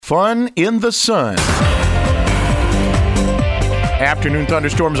fun in the sun. Afternoon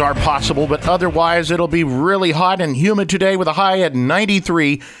thunderstorms are possible, but otherwise it'll be really hot and humid today with a high at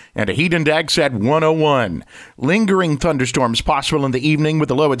 93 and a heat index at 101. Lingering thunderstorms possible in the evening with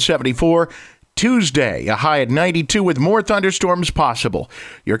a low at 74. Tuesday, a high at 92 with more thunderstorms possible.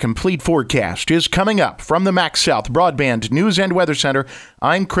 Your complete forecast is coming up from the MaxxSouth Broadband News and Weather Center.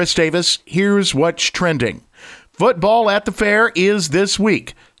 I'm Chris Davis. Here's what's trending. Football at the fair is this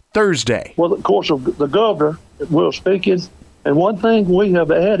week, Thursday. Well, of course, the governor will speak in. And one thing we have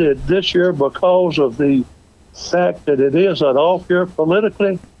added this year because of the fact that it is an off year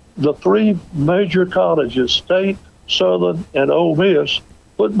politically, the three major colleges, State, Southern, and Ole Miss,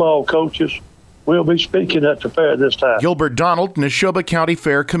 football coaches will be speaking at the fair this time. Gilbert Donald, Neshoba County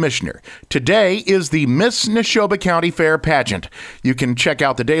Fair Commissioner. Today is the Miss Neshoba County Fair pageant. You can check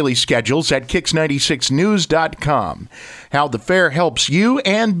out the daily schedules at Kix96news.com. How the fair helps you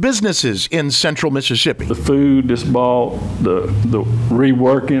and businesses in central Mississippi. The food that's bought, the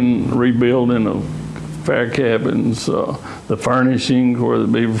reworking, rebuilding of fair cabins, the furnishing, whether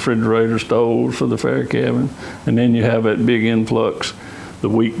it be refrigerator, stoves for the fair cabin, and then you have that big influx the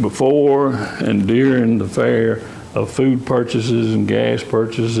week before and during the fair of food purchases and gas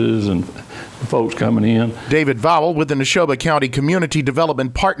purchases and folks coming in. David Vowell with the Neshoba County Community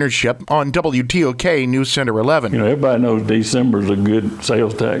Development Partnership on WTOK News Center 11. You know, everybody knows December's a good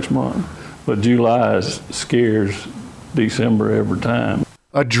sales tax month, but July scares December every time.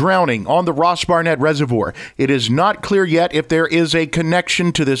 A drowning on the Ross Barnett Reservoir. It is not clear yet if there is a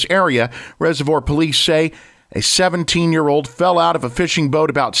connection to this area. Reservoir police say a 17-year-old fell out of a fishing boat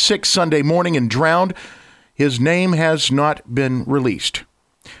about 6 Sunday morning and drowned. His name has not been released.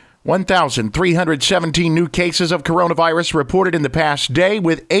 1,317 new cases of coronavirus reported in the past day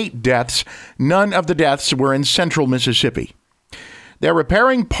with 8 deaths. None of the deaths were in central Mississippi. They're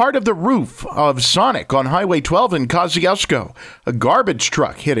repairing part of the roof of Sonic on Highway 12 in Kosciuszko. A garbage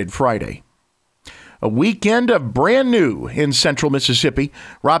truck hit it Friday. A weekend of brand new in central Mississippi.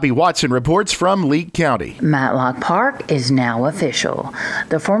 Robbie Watson reports from Leake County. Matlock Park is now official.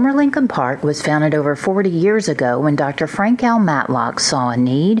 The former Lincoln Park was founded over 40 years ago when Dr. Frank L. Matlock saw a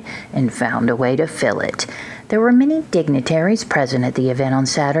need and found a way to fill it. There were many dignitaries present at the event on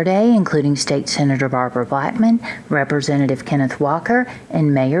Saturday, including State Senator Barbara Blackman, Representative Kenneth Walker,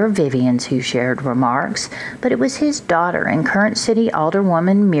 and Mayor Vivians, who shared remarks. But it was his daughter and current city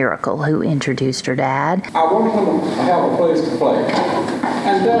alderwoman Miracle who introduced her dad. I want him to have a place to play.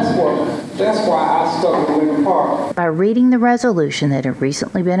 And that's why I stuck with Lincoln Park. By reading the resolution that had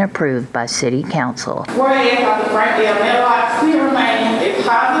recently been approved by City Council. Whereas Dr. Frank L. Matlock still remains a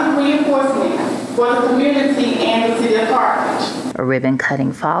positive reinforcement for the community and the city of Carthage. A ribbon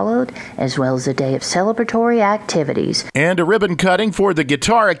cutting followed, as well as a day of celebratory activities. And a ribbon cutting for the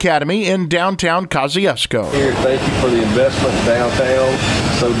Guitar Academy in downtown Kosciuszko. Here, thank you for the investment in downtown.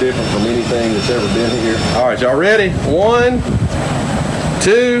 So different from anything that's ever been here. All right, y'all ready? 1,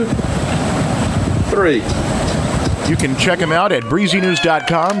 2, 3. You can check them out at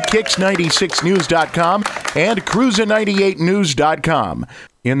breezynews.com, Kix96news.com, and Cruisin98news.com.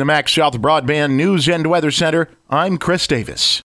 In the MaxxSouth Broadband News and Weather Center, I'm Chris Davis.